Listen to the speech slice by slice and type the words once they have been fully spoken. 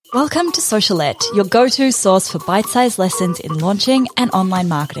Welcome to Socialette, your go-to source for bite-sized lessons in launching and online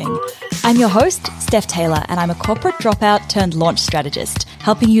marketing. I'm your host, Steph Taylor, and I'm a corporate dropout turned launch strategist,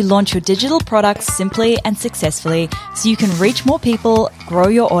 helping you launch your digital products simply and successfully so you can reach more people, grow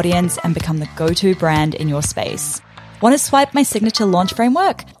your audience, and become the go-to brand in your space. Want to swipe my signature launch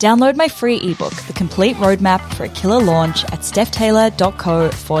framework? Download my free ebook, The Complete Roadmap for a Killer Launch at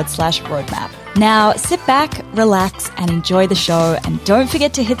stephtaylor.co/roadmap. Now, sit back, relax, and enjoy the show. And don't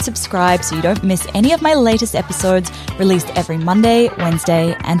forget to hit subscribe so you don't miss any of my latest episodes released every Monday,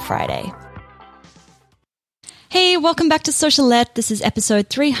 Wednesday, and Friday. Hey, welcome back to Socialette. This is episode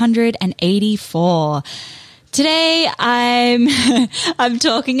 384. Today, I'm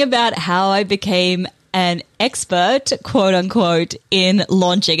talking about how I became an expert, quote unquote, in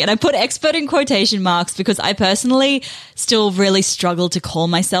launching. And I put expert in quotation marks because I personally still really struggle to call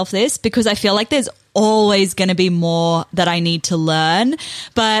myself this because I feel like there's always going to be more that I need to learn.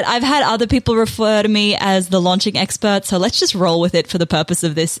 But I've had other people refer to me as the launching expert, so let's just roll with it for the purpose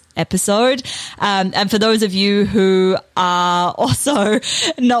of this episode. And for those of you who are also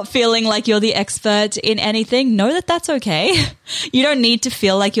not feeling like you're the expert in anything, know that that's okay. You don't need to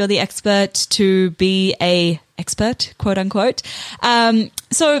feel like you're the expert to be a expert, quote unquote.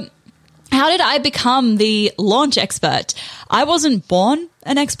 So how did I become the launch expert? I wasn't born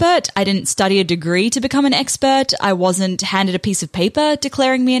an expert. I didn't study a degree to become an expert. I wasn't handed a piece of paper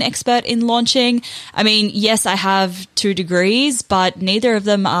declaring me an expert in launching. I mean, yes, I have 2 degrees, but neither of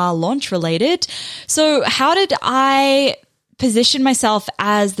them are launch related. So how did I position myself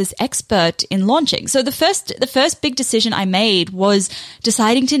as this expert in launching? So the first big decision I made was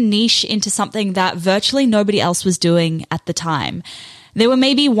deciding to niche into something that virtually nobody else was doing at the time. There were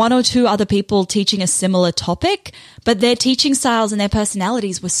maybe 1 or 2 other people teaching a similar topic, but their teaching styles and their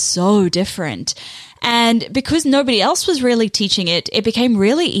personalities were so different. And because nobody else was really teaching it, it became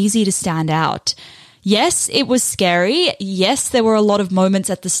really easy to stand out. Yes, it was scary. Yes, there were a lot of moments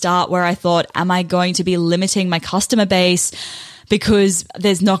at the start where I thought, am I going to be limiting my customer base because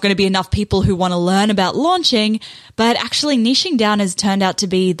there's not going to be enough people who want to learn about launching? But actually niching down has turned out to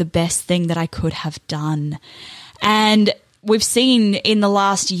be the best thing that I could have done. And we've seen in the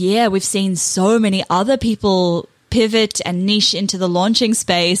last year, we've seen so many other people pivot and niche into the launching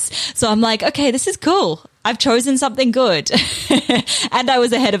space. So I'm like, okay, this is cool. I've chosen something good. And I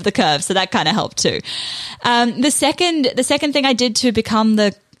was ahead of the curve. So that kind of helped too. The second thing I did to become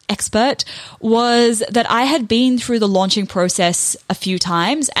the expert was that I had been through the launching process a few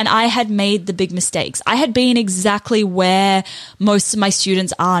times and I had made the big mistakes. I had been exactly where most of my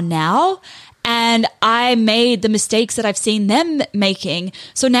students are now. And I made the mistakes that I've seen them making.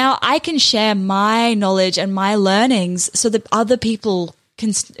 So now I can share my knowledge and my learnings so that other people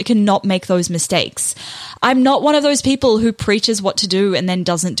can not make those mistakes. I'm not one of those people who preaches what to do and then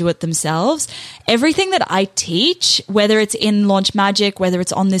doesn't do it themselves. Everything that I teach, whether it's in Launch Magic, whether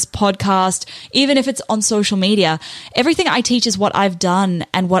it's on this podcast, even if it's on social media, everything I teach is what I've done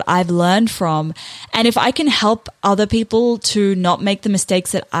and what I've learned from. And if I can help other people to not make the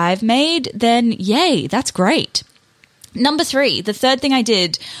mistakes that I've made, then yay, that's great. Number 3, the third thing I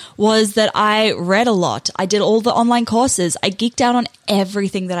did was that I read a lot. I did all the online courses. I geeked out on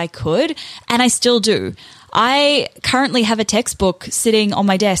everything that I could, and I still do. I currently have a textbook sitting on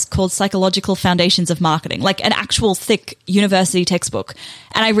my desk called Psychological Foundations of Marketing, like an actual thick university textbook,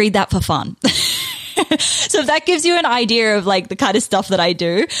 and I read that for fun. So if that gives you an idea of like the kind of stuff that I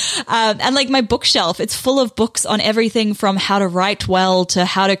do, and like my bookshelf, it's full of books on everything from how to write well to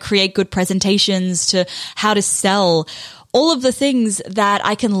how to create good presentations to how to sell, all of the things that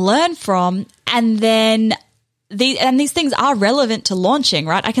I can learn from. And then these things are relevant to launching,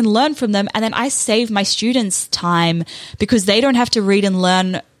 right? I can learn from them and then I save my students time because they don't have to read and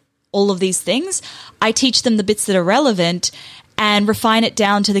learn all of these things. I teach them the bits that are relevant and refine it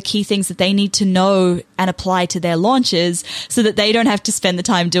down to the key things that they need to know and apply to their launches so that they don't have to spend the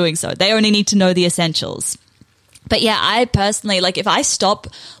time doing so. They only need to know the essentials. But yeah, I personally, like if I stop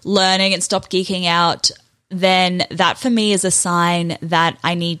learning and stop geeking out, then that for me is a sign that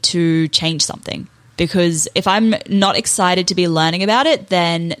I need to change something. Because if I'm not excited to be learning about it,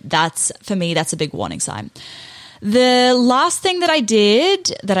 then that's a big warning sign. The last thing that I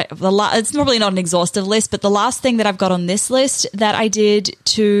did it's probably not an exhaustive list, but the last thing that I've got on this list that I did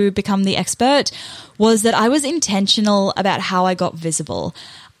to become the expert was that I was intentional about how I got visible.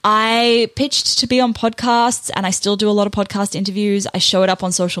 I pitched to be on podcasts and I still do a lot of podcast interviews. I show it up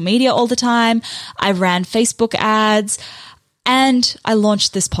on social media all the time. I ran Facebook ads and I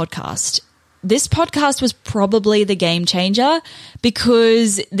launched this podcast. this podcast was probably the game changer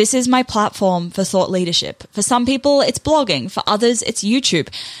because this is my platform for thought leadership. For some people, it's blogging. For others, it's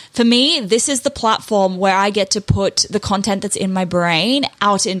YouTube. For me, this is the platform where I get to put the content that's in my brain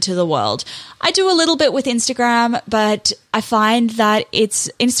out into the world. I do a little bit with Instagram, but I find that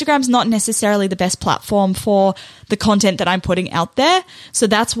Instagram's not necessarily the best platform for the content that I'm putting out there. So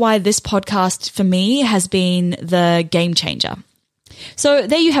that's why this podcast for me has been the game changer. So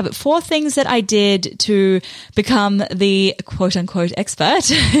there you have it. 4 things that I did to become the quote unquote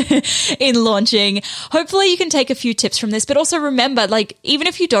expert in launching. Hopefully you can take a few tips from this, but also remember, like, even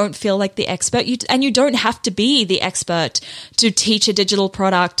if you don't feel like the expert, you don't have to be the expert to teach a digital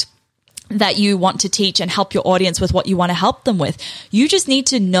product that you want to teach and help your audience with what you want to help them with. You just need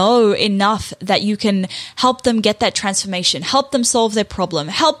to know enough that you can help them get that transformation, help them solve their problem,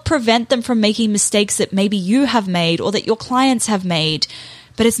 help prevent them from making mistakes that maybe you have made or that your clients have made.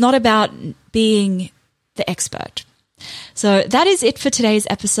 But it's not about being the expert. So that is it for today's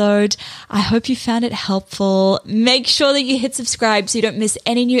episode. I hope you found it helpful. Make sure that you hit subscribe so you don't miss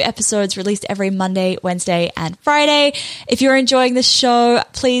any new episodes released every Monday, Wednesday, and Friday. If you're enjoying this show,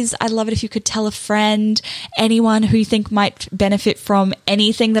 please, I'd love it if you could tell a friend, anyone who you think might benefit from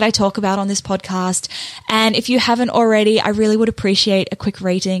anything that I talk about on this podcast. And if you haven't already, I really would appreciate a quick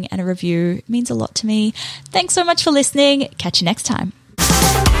rating and a review. It means a lot to me. Thanks so much for listening. Catch you next time.